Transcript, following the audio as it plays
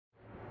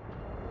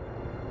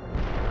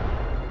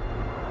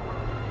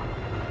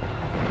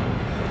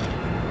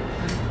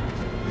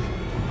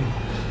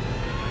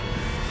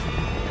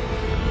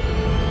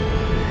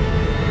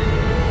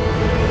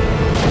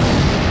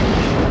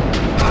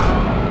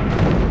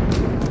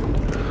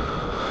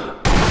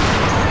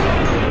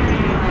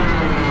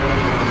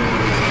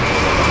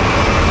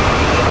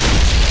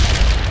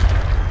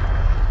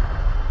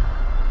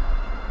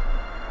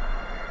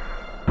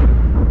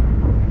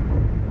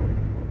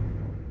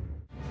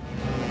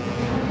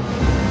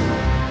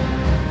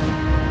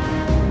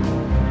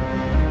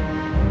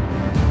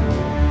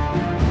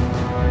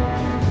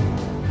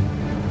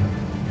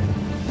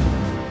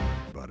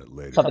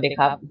สวัสดีค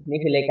รับนี่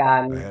คือรายกา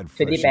ร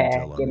Feat.MR.PEP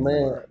เกมเมอ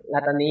ร์และ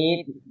ตอนนี้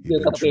อยู่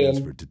กับเกม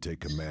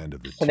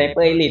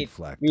Sniper Elite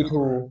V2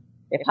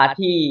 ในพาร์ท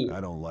ที่5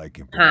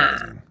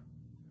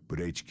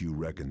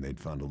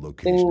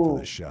ซึ่ง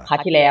พาร์ท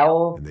ที่แล้ว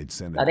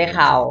เราได้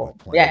ข่าว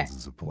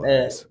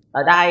เร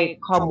าได้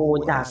ข้อมูล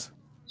จาก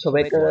โชเว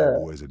เกอร์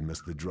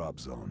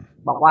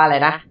บอกว่าอะไร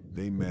นะ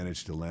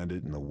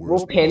รู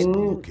ปเพน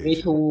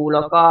V2 แ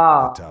ล้วก็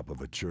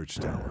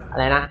อะ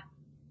ไรนะ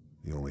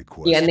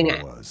อีกอันหนึ่งอ่ะ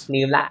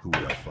ลืมละ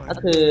ก็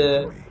คือ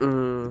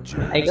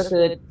ไอ้ก็คื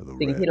อ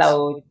สิ่งที่เรา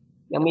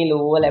ยังไม่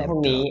รู้อะไรพวก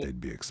นี้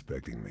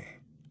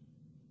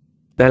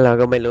แล้วเรา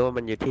ก็ไม่รู้ว่า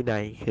มันอยู่ที่ไหน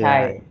คืออะไร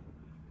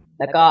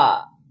แล้วก็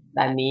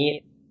ด่านนี้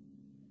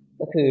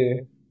ก็คือ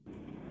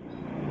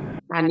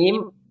ด่าน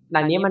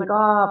นี้มัน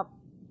ก็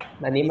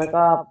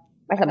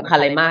ไม่สำคัญอ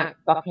ะไรมาก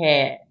ก็แค่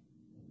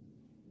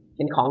เ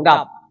ป็นของดรอ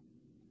ป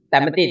แต่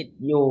มันติด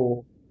อยู่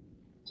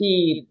ที่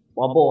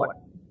หัวโบสถ์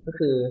ก็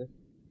คือ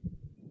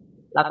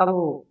เรา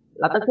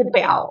ต้องขึ้นไป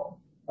เอา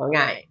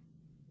ง่าย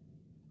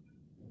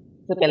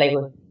ซึ่งเป็นอะไรคุ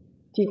ณ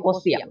ที่โคตร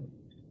เสี่ยง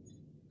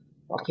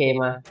โอเค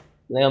มา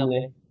เริ่มเล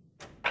ย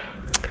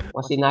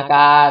วัสินาก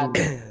าร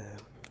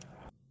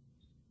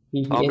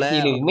PPSC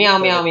 1ไม่เอา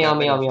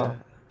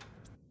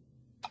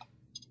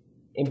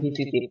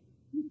MP40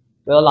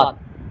 เวลลอด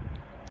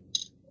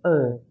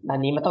ด้าน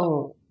นี้มันต้อง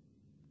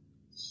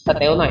ส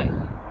เตลหน่อย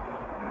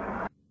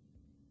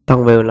ต้อ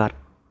งเวลลอด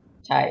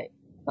ใช่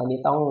ตอนนี้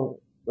ต้อง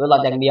เวลลอ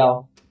ดอย่างเดียว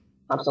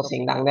ทำส่งเสี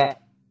ยงดังได้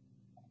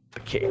โอ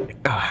เค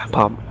พ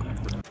ร้อม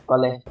ก่อน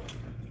เลย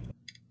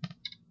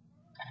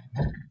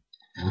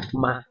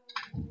มา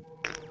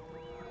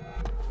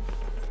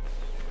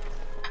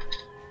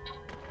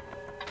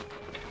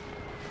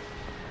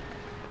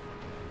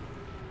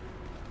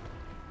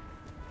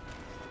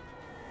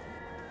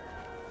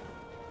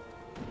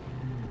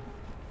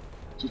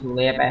ชิงเล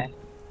ยไป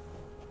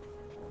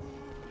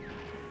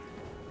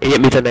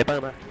มีสไนเปอ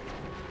ร์มา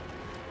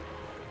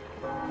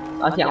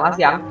เอาเสีย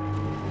ง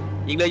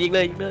ยิงเลย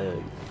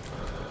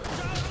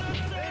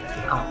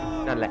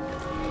นั่นแหละ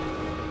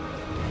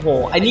โห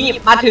ไอ้นี่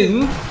มาถึง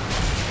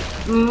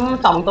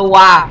2 ตัว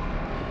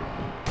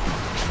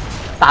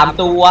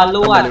 3 ตัวร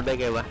วดได้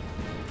ไงวะ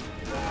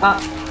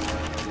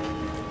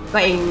ก็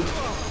เอง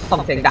ส่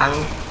งเสียงดัง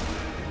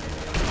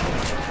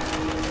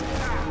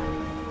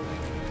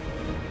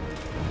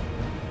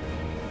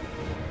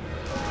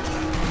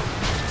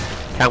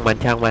ช่างมั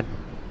น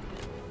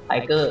ไท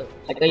เกอร์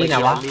อยู่ไหน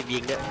วะรีบยิ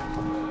งเนี่ย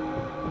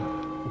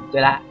เจ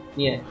อละเ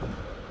นี่ย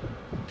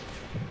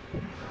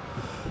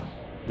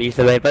มีส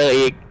ไนเปอร์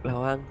อีกระ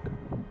วัง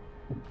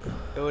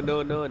โน่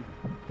น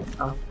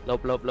ลบ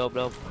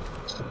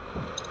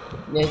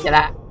เนี่ยเจอล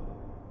ะ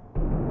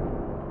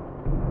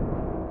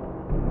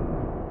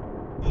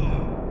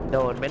โด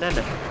นไม่นั่น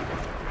น่ะ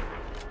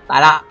ตาย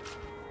ละ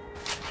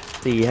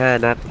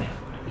 4-5 นัด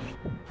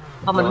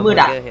เพราะมันมืด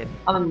อ่ะ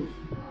เพรา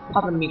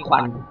ะมันมีค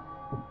วัน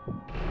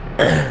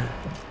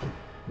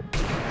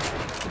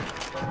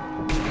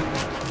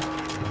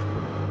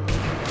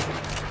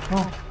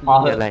พอ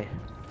เหอะอะไร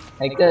ไ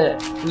ทเกอร์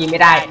ยิงไม่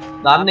ได้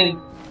ร้อนนึง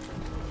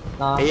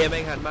เฮ้ยไม่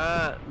ขันมา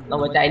เรา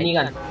หัวใจนี่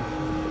ก่อน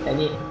ใจ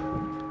นี่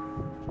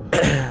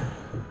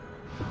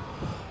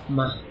ม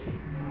า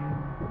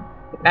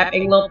แป๊บเอ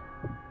งลบ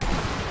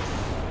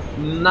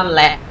นั่นแ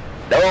หละ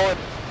โดน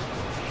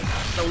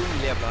ต้อง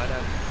เรียบร้อยนะ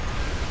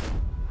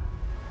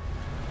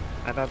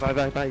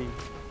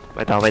ไป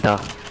ต่อ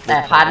แต่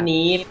พาร์ท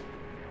นี้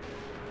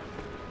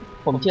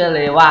ผมเชื่อเ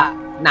ลยว่า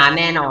นาน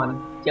แน่นอน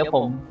เชื่อผ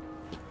ม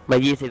มา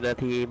20 นา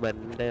ทีเหมือน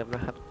เดิมน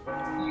ะครับ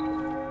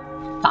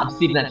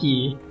30 นาที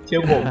เชื่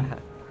อผม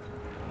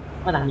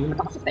ว่าด่านนี้มัน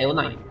ต้องสเตล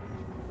หน่อย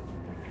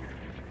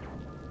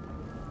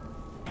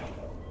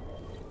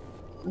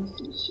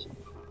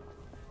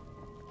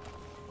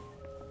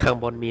ข้าง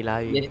บนมีอะไร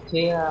เยสเ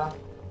ชีย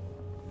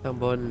ข้าง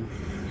บน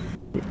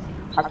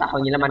ภาษาขอ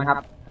งเยอรมันครับ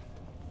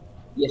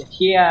เยสเ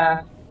ชีย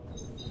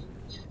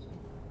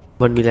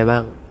บนมีอะไรบ้า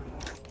ง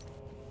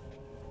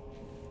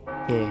โอ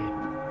เค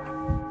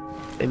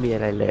ไม่มีอ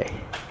ะไรเลย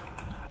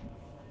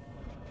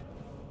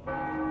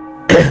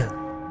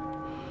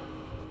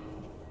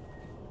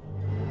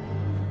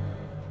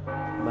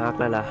มาร์ก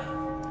แล้วล่ะ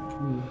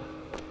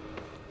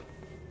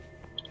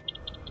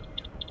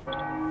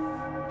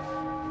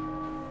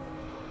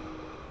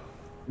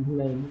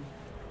เลย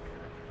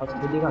เอาส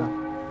กิลดีก่อน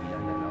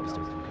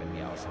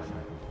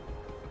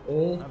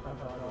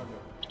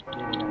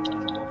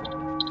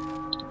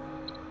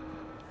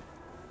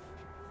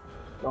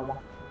ลองมา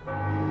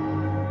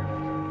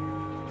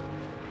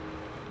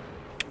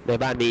ใน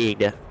บ้านมีอีก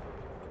เดี๋ย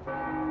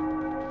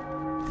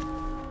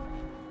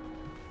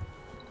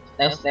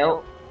วเซล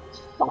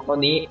2 ตัว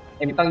นี้เ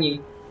อ็มต้องยิง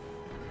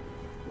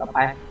เราไป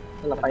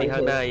ข้า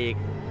งหน้าอีก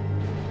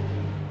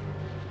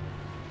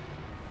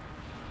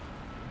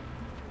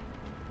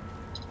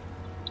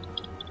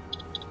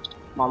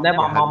มองได้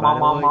มอง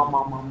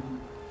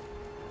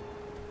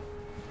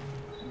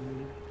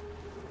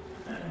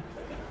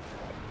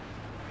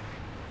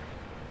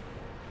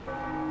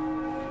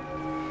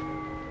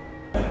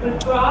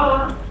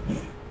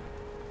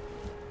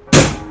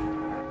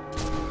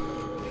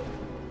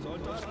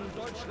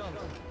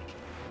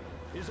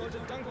Ihr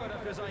solltet dankbar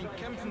dafür sein,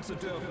 kämpfen zu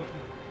dürfen.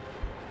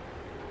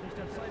 Nicht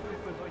der Zeitpunkt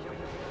für solche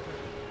Worte.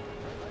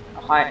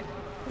 ค่อย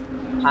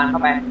คานเข้า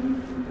ไป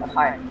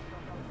ค่อย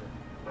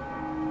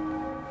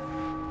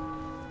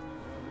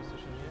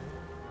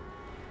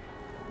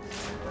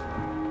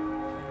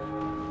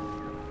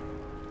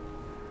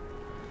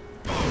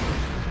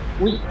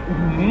อุ้ย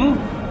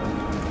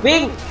วิ่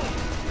ง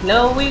เร็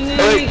ววิ่ง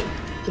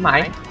ชิบหาย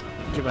แ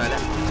ล้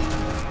ว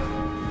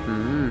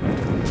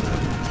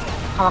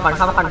เข้ามาก่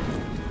อน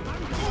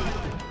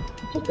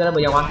เกิดระเบิ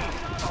ดยังวะ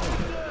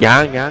ยั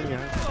ง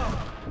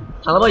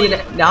ถังระเบิดอยู่เ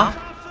นี่ยเดี๋ยว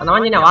ถังน้ำมั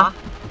นอยู่ไหนวะ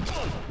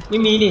ไม่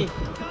มีดิ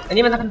อัน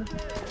นี้มันถั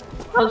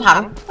ง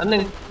อันหนึ่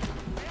ง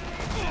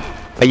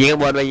ไปยิงข้าง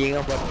บน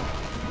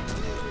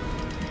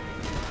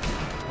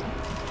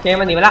เค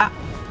มันหนีไปละ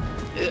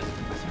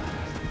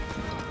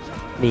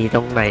หนีต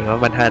รงไหนวะ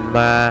มันหันม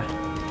า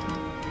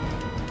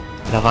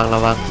ระ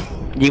วัง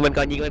ยิงมัน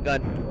ก่อนอ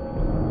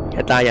ย่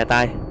าตา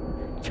ย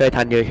ช่วย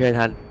ทัน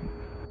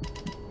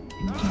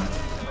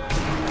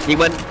ยิง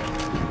มัน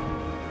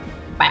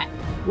แปะ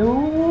รู้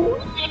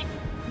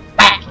แ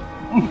ปะ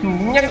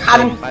ยังทัน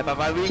ไป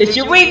วิ่ง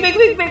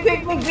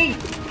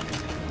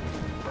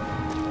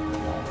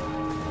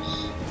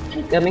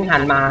เกิดไม่หั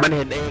นมามันเ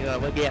ห็นเองเหรอ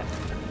เมื่อกี้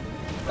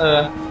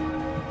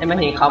ไอ้มัน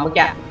เห็นเขาเมื่อ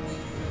กี้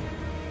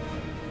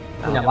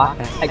ไหนวะ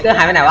ไทเกอร์ห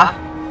ายไปไหนวะ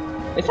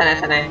ไปสไน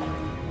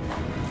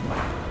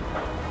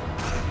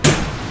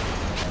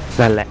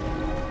นั่นแหละ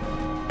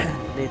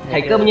ไท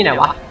เกอร์มันอยู่ไหน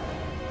วะ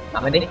ห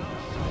ามาดิ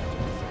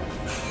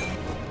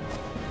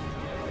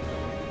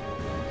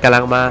กำลั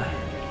งมา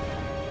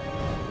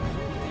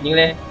ยิง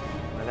เลย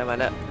มา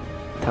แล้ว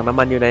ถังน้ำ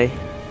มันอยู่ไหน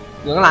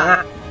อยู่ข้างหลังอ่ะ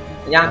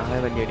ยังให้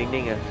มันอยู่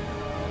นิ่งๆอ่ะ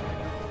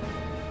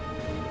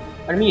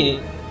มันไม่อยู่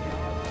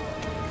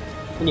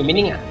ไม่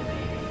นิ่งอ่ะ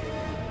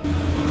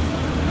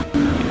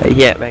ไอ้เ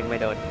หี้ยแม่งไม่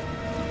โดน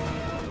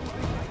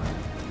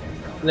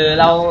หรือ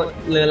เรา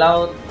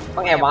ต้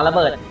องแอบวางระเ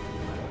บิด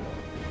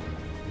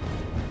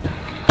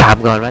ถาม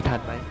ก่อนว่าทัน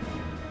ไหม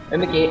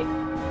เมื่อกี้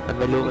มันไ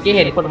ม่รู้เมื่อกี้เ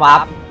ห็นคนวาร์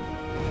ป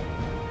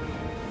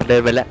เดิ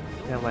นไปแล้ว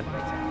ช่างมัน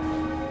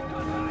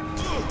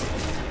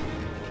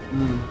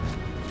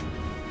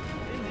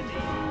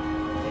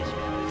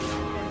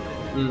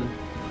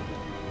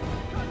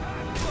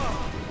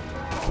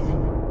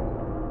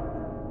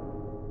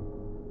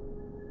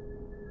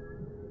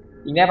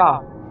ยิงได้เปล่า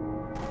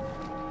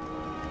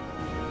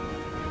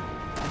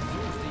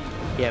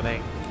เกียร์แม่ง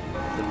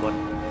สุดบน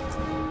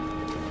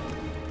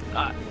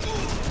ล้าง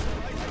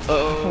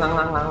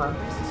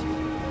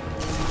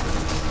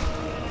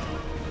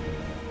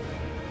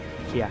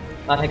เกียร์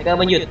เราไทเกอร์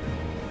มันหยุด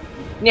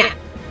เนี่ย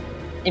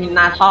เอ็มน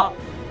าท่อ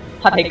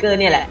ไทเกอร์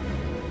เนี่ยแหละ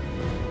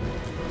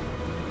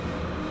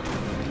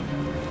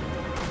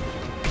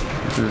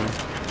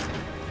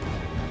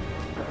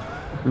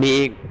มี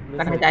อีก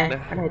กั้นหายใ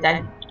จ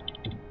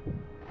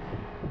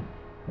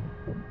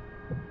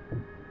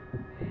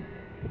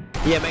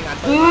เฮียไม่งัด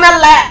นั่น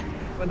แหละ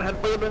มันหัน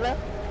ปืนไปแล้ว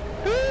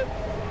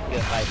เกิ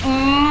ดไ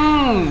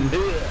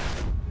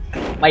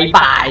ปบ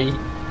าย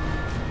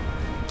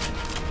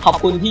ขอบ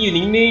คุณที่อยู่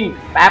นิ่ง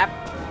ๆแป๊บ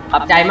ขอ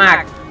บใจมาก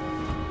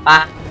ไป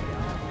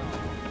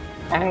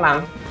ข้างหลัง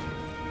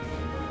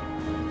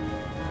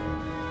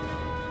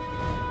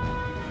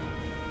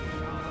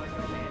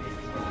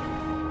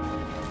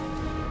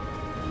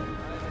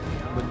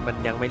มัน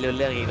ยังไม่เ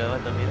รื่องอีกเลยว่า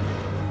ตรงนี้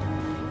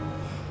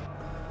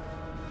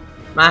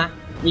มา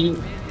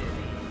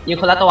ยิง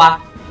คนละตัว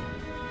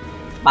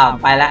เปล่า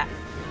ไปแล้ว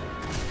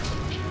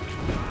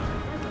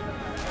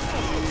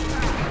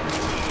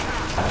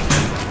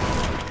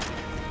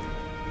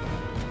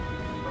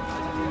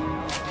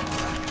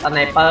สไน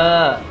เปอ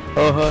ร์โ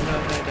อ้โหส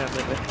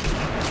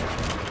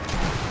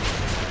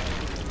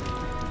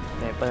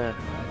ไนเปอร์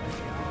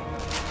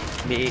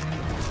มี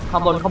ข้า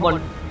งบน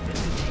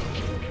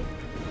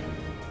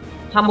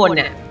เ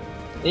นี่ย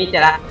นี่เจอ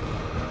ละ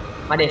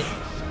มาดิ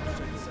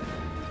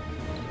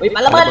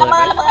ระเบิด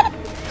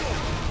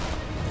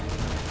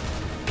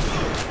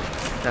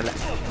นั่นแหละ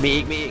มี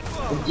อีก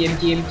จี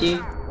ม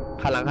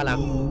ข้างหลัง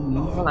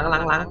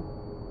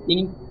ยิง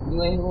เ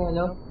ลยเ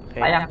ร็ว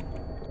ไปยัง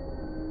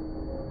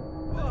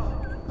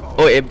โ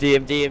อ้ย MG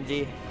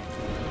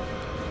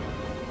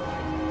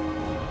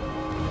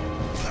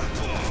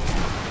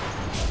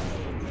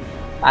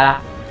ไปละ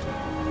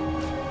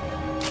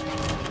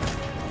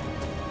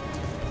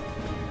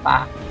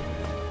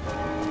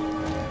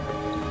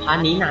พา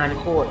นี้นาน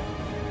โคตร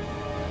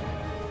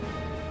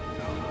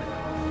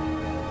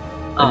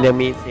มันยัง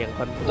มีเสียงค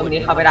นตรงนี้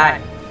เข้าไปได้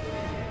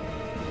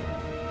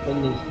เป็น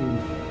1 คืน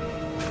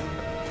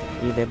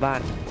อยู่ในบ้า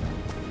น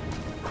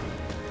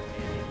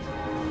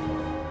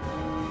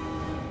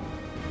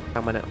ท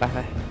ำมันอะไป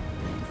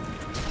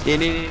นี่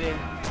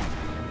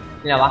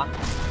อะไรวะ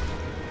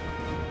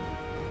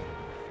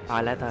ตา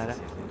ยแล้ว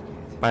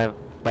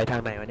ไปทา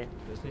งไหนวะเนี่ย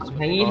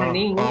ทาง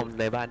นี้อ้อม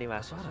ในบ้านนี่มา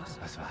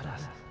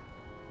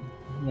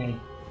ไง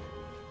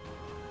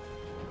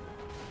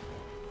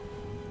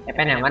ไป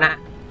ไหนวะน่ะ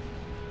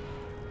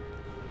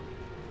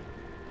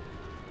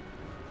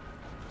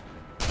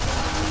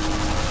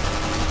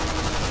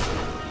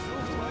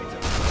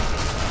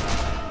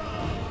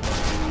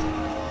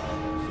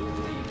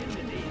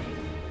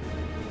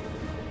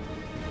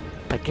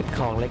เก็บข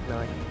องเล็กน้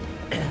อย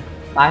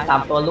ตาย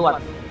3 ตัวรวด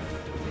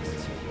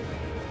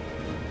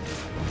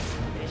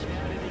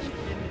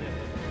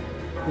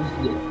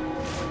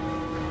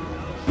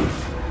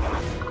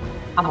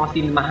เอามอ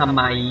ซินมาทำไ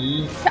ม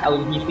จะเอา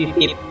EP40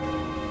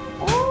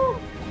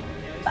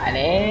ตายแ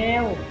ล้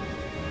ว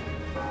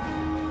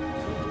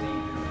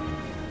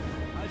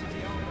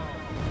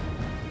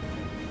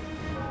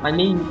มัน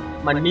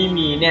ไม่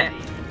มีเนี่ย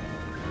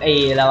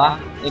แล้ววะ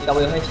กระเว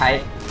ลให้ใช้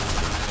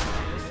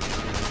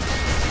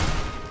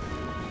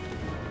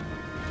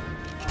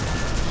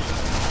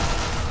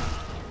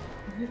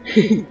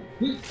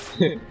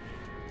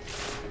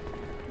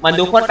มัน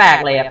ดูโคตรแปลก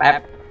เลยอะแป๊บ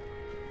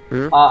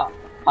พ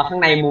อข้าง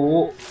ในมู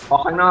พอ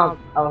ข้างนอก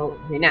เอา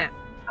เนี่ย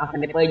เอาส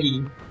ไนเปอร์ยิง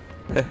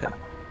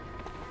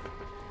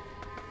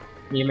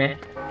มีไหม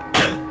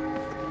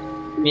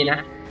มีนะ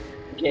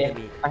โอเค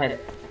ไปเถอ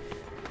ะ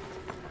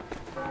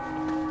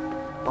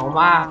มอง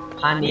ว่า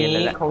พาร์ทนี้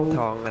คง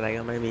ทองอะไร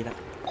ก็ไม่มีละ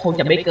คง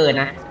จะไม่เกิน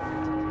นะ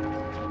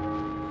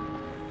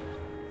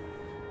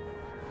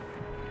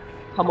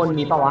ข้างบน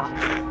มีปะวะ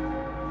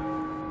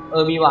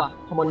มีว่ะ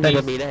ข้างบน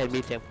มีได้มี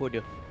เสียงพูดอ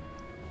ยู่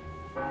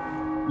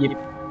หยิบ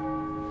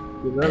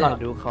แล้วหรอ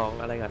ดูของ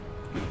อะไรก่อน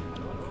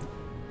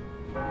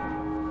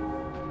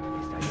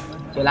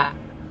เจอละ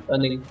ตัว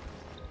หนึ่ง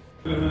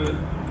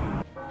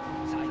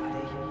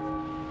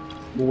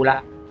บูละ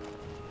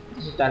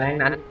จะแรง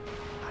นั้น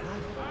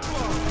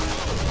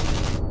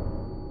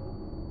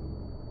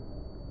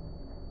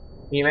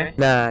มีไหม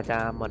น่าจะ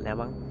หมดแล้ว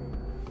มั้ง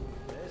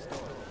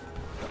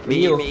มี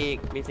อีก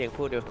มีเสียง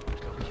พูดอยู่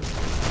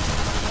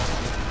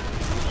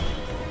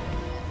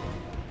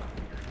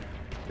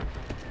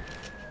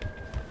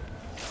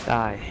ไ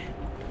ด้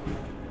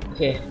โอเ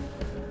ค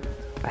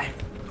ไป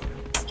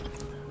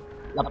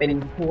เราเป็น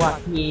พวก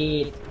ที่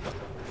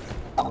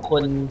2 ค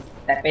น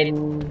แต่เป็น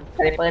ส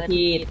ไนเปอร์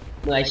ที่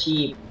มืออาชี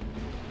พ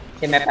ใ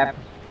ช่ไหมแป๊บ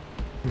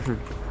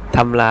ท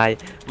ำลาย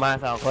มา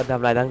2 คนท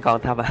ำลายทั้งกอง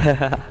ทัพ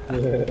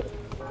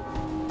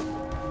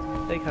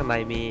ได้ข้างใน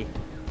มี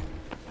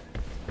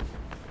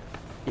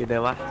อยู่ไหน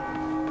วะ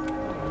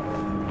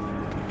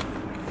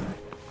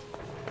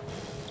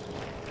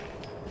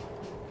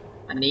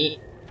อันนี้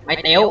ไม่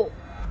เตี้ยว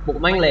บุก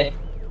มั่งเลย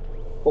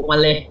บุกมัน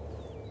เลย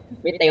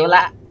ไม่เตี้ยวล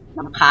ะร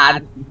ำคาญ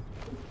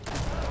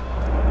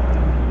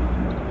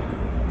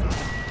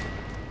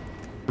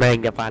แม่ง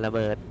จะปาระเ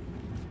บิด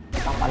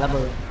ต้องปาระเ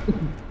บิด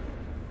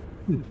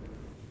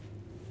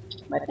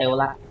ไม่เตี้ยว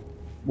ละ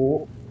บู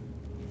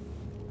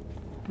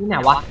นี่ไหน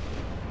วะ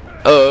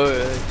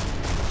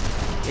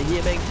ไอ้เหี้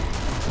ยแม่ง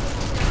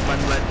มัน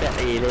แบบ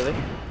เลยไหม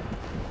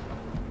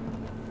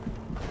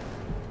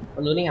มั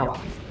นรู้นี่ไงวะ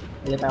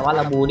เลยแปลว่าเร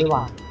าบูนี่ว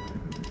ะ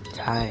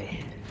ใช่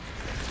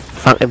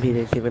ฟัง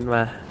MP40 มันม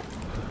า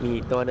มี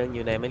ตัวหนึ่งอ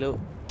ยู่ไหนไม่รู้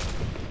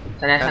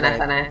สไนไ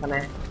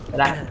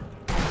ด้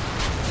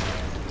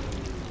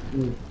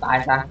ตาย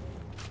ซะ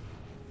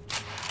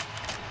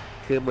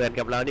คือเหมือน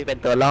กับเรานี่เป็น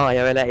ตัวล่อใ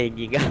ช่ไหมล่ะเอง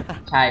ยิงอะ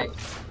ใช่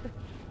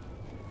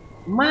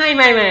ไม่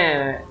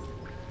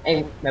เอง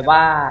แบบว่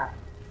า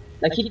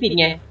เราคิดผิด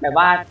ไงแบบ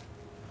ว่า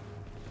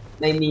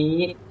ในนี้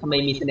ทำไม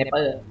มีสไนเป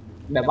อร์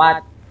แบบว่า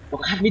เรา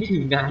คาดไม่ถึ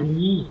งไง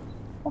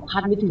เราคา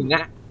ดไม่ถึงอ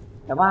ะ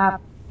แต่ว่า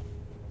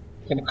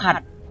เข็มขัด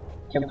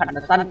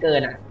มันสั้นเกิ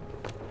นอ่ะ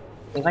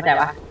เองเข้าใจ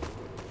ปะ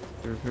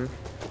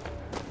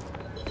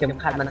เข็ม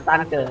ขัดมันสั้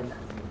นเกิน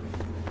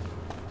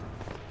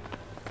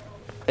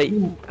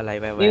อะไร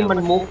ไปนี่มัน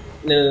มุก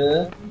หรื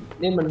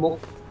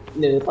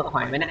อปลาห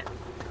อยไหมน่ะ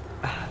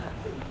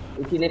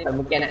ที่เล่นไป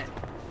มุกแกน่ะ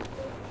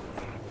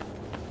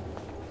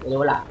ไม่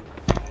รู้ละ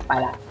ไป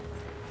ละ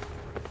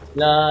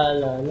เล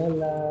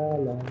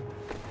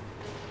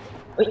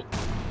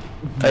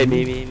อมี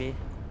มี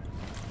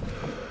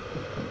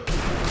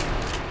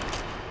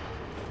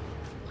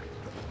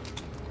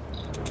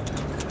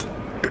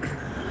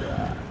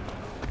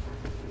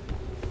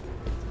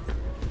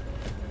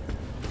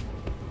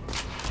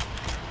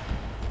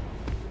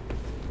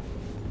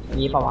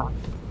เปล่าวะ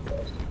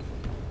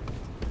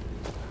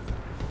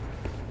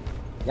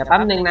เดี๋ยวแป๊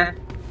บนึงนะ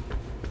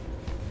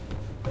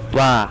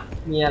ว่า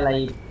มีอะไร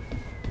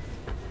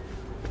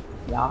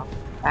เดี๋ยว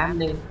แป๊บ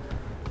นึง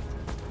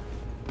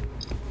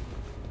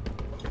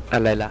อะ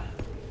ไรล่ะ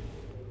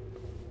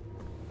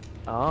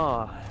อ๋อ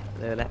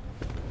เลยแล้ว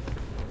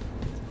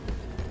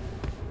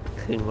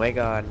ขึงไว้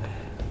ก่อน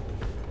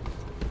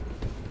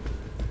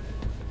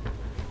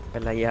เป็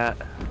นระยะ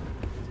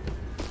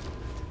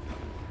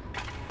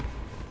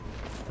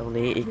ตรง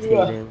นี้อีกที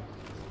นึง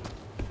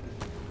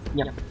เ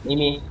นี่ยนี่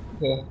มีโอ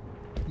เค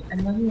อัน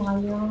นั้นอะไร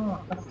อ่ะ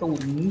กระสุ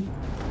น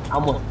เอา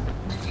หมด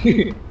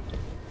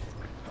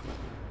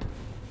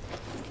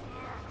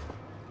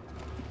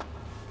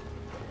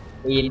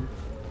ปีน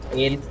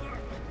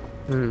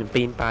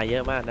ปีนป่าเยอ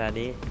ะมากนะ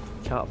นี้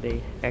ชอบดี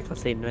แอค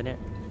ซินไว้เนี่ย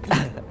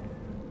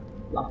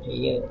หลอก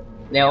เยอะ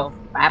เร็ว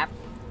แป๊บ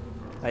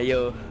ไปอ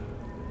ยู่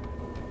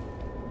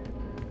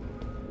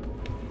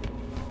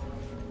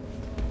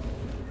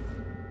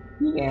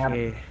นี่ไงครับ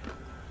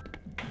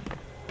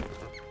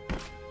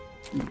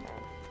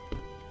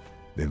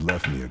They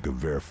left me a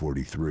Gewehr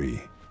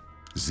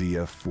 43.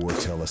 ZF4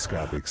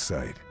 telescopic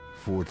sight,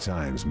 4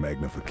 times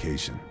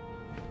magnification.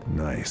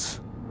 Nice.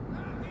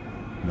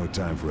 No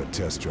time for a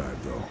test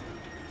drive though.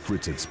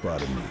 Fritz had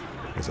spotted me,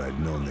 as I'd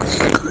known that.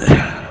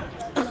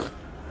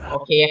 โอ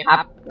เคครับ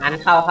งาน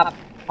เข้าครับ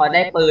พอไ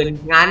ด้ปืน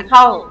งานเข้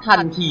าทั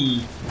นที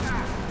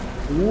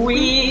อุ้ย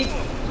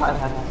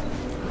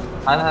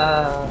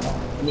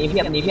หนีเพี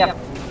ยบหนีเพียบ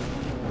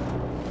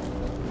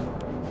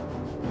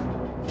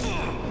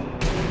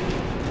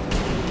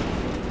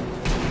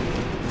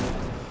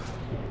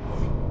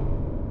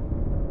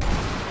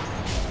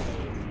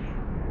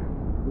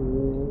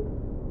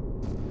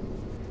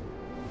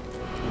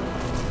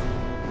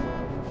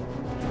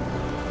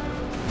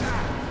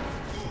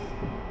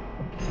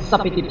ส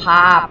ปิติภ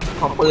าพ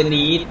ของปืน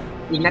นี้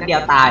ยิงนัดเดีย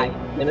วตาย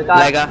หรือไม่ก็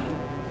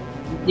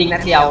ยิงนั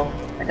ดเดียว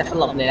อาจจะส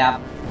ลบเลยครับ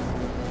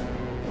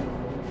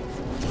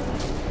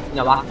เ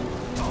นี่ยวะ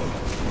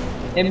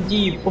MG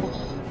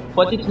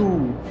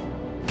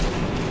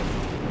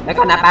 42แล้ว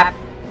ก็นะแป๊บ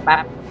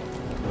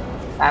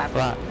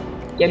ว่า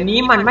เกมนี้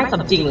มันไม่ส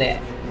มจริงเลย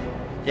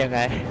ยังไง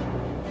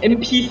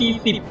MP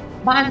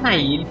 40บ้านไหน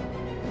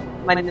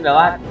มันแบบ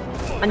ว่า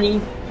มันยิง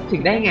ถึ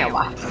งได้ไงว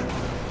ะ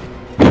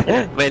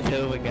ไม่เธ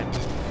อเหมือนกัน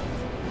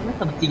ไม่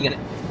สมจริงอ่ะ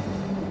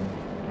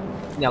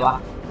เดี๋ยววะ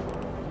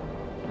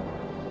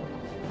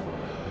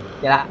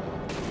เดี๋ยวละ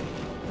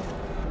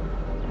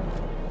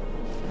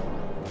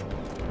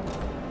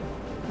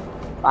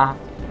ปะ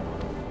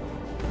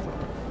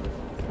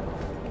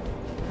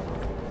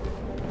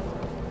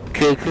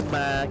คือขึ้นม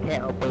าแค่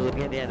เอาปืนแ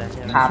ค่นี้นะใ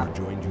ช่ไหมครับ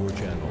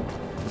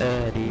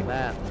ดีม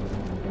าก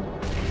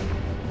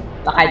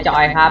แล้วใครจอ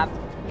ยครับ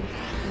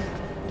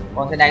ข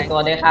อแสดงตั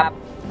วด้วยครับ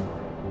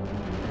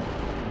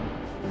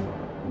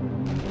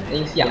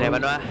เสียงอะไรมั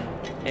นวะ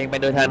เองไป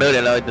ดูทางเดินเ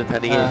ดี๋ยวเราดูทา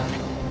งนี้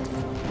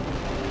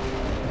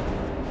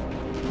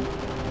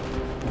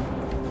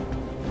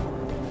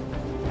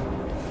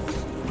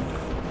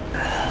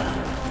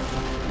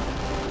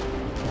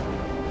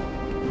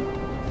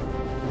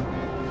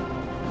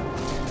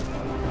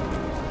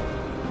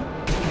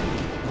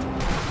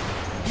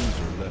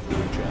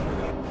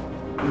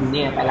เ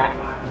นี่ยไปละ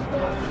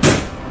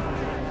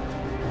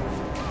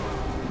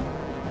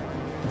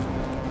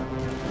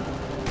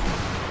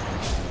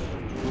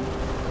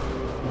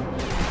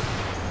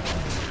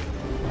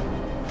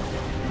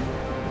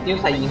นิ้ว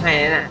ใส่ยิงให้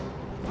น่ะ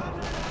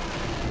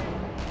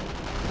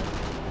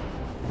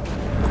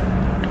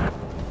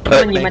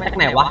มันยิงมาจากไ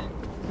หนวะ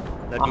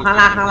อ๋อข้าง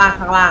ล่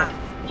าง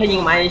แค่ยิ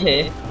งมาเฉย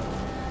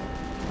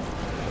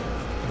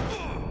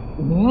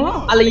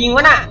อะไรยิงว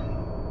ะน่ะ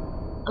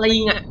อะไร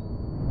ยิงอ่ะ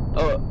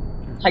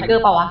ไทเกอ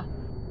ร์เปล่าวะ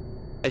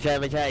ไม่ใ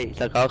ช่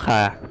สเกลขา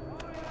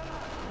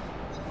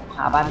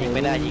บ้านยิงไ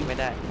ม่ได้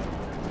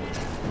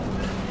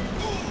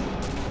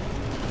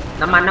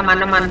น้ำมัน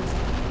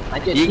หา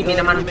จุดที่มี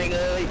น้ำมัน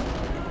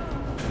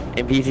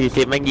MP40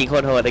 แม่งยิงโค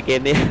ตรโหดในเก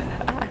มนี้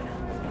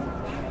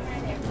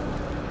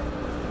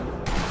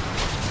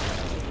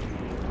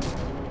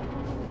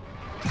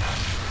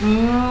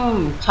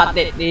ช็อตเ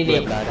ด็ดดี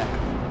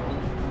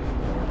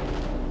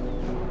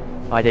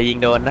พอจะยิง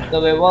โดนนะ The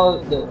Level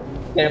The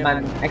เยอรมัน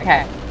ไอ้แข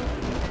ก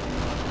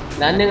แ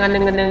ล้วอันนึงอันนี้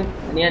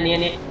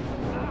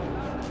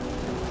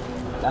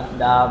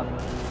ดับ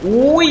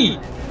อุ้ย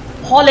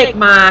พ่อเหล็ก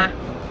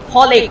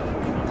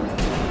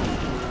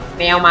แ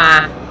มวมา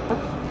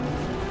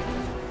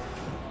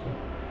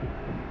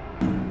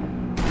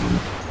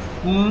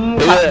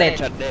ช็อตเด็ด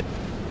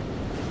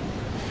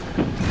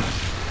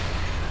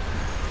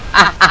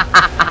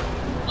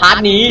พาร์ท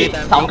นี้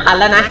2 คัน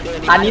แล้วนะ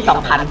พาร์ทนี้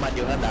2 คัน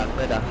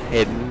เ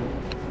ห็น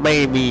ไม่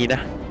มีนะ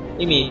ไ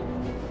ม่มี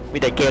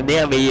แต่เกมนี้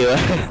มีอยู่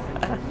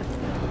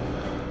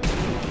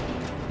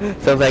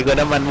สงสัยกว่า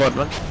น้ำมันหมด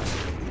มั้ง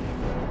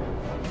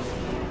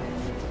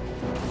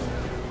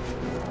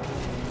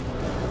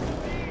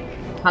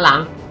ข้างหลัง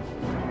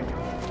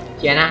เ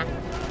คลียร์นะ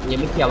ยัง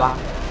ไม่เคลียร์วะ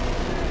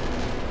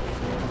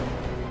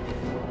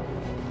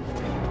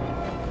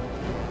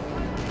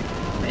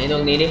ไหนตร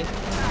งนี้ดิ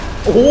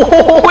โอ้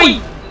ย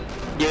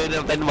ยืน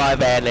เป็นบอย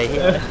แบนด์เลย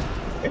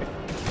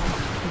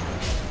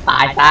ตา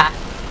ยซะ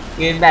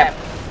ยืนแบบ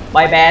บ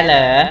อยแบนด์เหร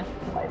อ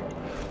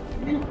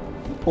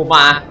ผมม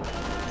า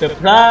เซอร์ไ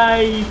พร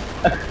ส์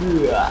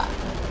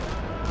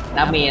ด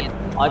าเมจ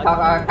อ๋อเก้า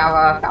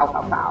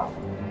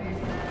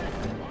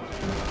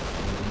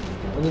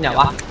มันอยู่ไหน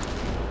วะ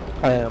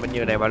มันอ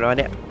ยู่ไหนวะเ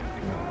นี่ย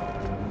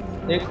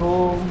นี่ครู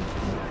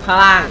ข้าง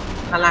ล่า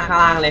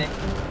งเลย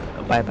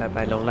ไป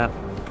ลงล่าง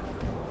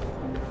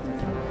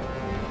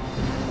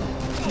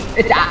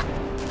จ๋า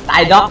ตา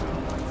ยด็อก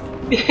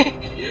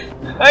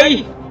เฮ้ย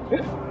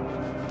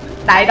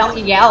ตายด็อก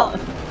อีกแล้ว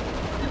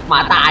หมา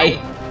ตาย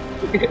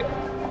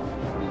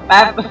แ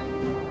ป๊บ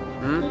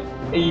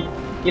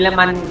อีแล้ว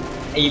มั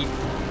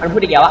นพู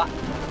ดอีกแล้วอะ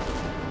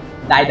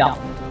ตายด็อก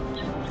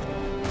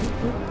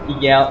อีก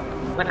แล้ว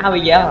มันเอา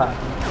อีกแล้วเหรอ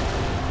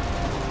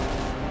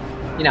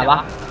ที่ไหนวะ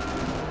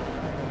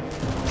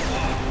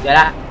เดี๋ยว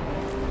ละ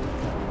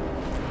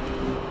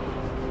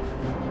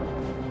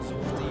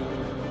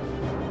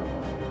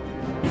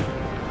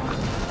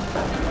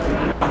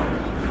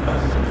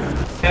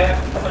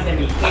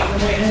เก็บไม่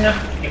ได้นะ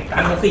เก็บตั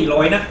งค์มา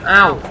400นะอ้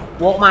าว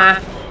วกมา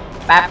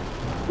แป๊บ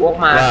วก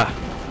มา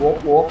ว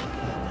ก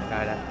ได้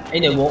ไอ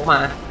เหนือวกมา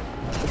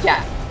จะ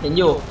เห็น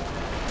อยู่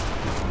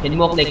เห็นห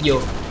มวกเด็กอยู่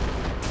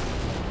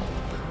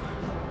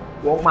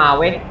วกมา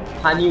เว้ย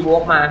ท่านี้ว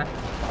กมา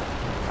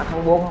ทั้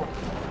งวก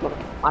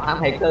มาทั้ง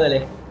ไทเกอร์เล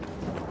ย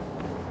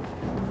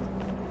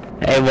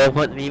ไอ้วงค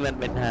นนี้มัน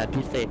เป็นทหาร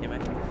พิเศษใช่ไหม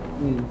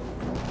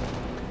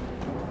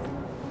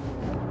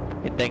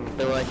แต่ง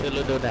ตัวชุดฤ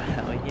ดูหนา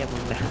วไอ้เหี้ยมึ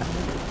งหนาว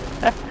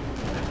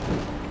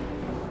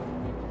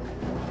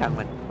ช่าง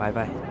มันไป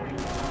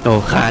โอ้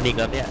คานอีกแ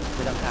ล้วเนี่ยไ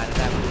ม่ต้องคานไ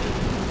ด้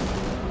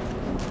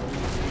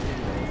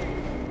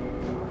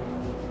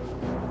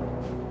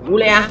รู้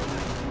เลยอะ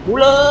รู้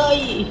เลย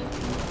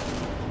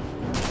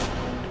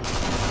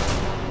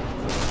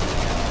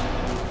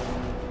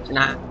ช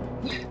นะ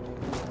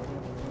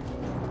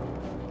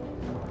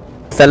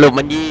สรุป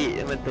มัน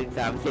ถึง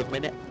30ไหม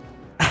เนี่ย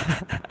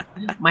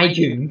ไม่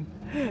ถึง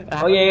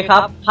โอเคครั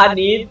บท่าน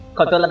นี้ข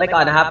อตัวลาไปก่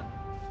อนนะครับ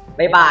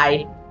บ๊ายบาย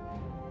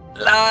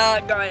ลา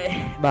ก่อย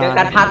เจอ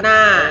กันพาร์ทหน้า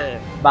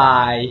บ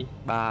าย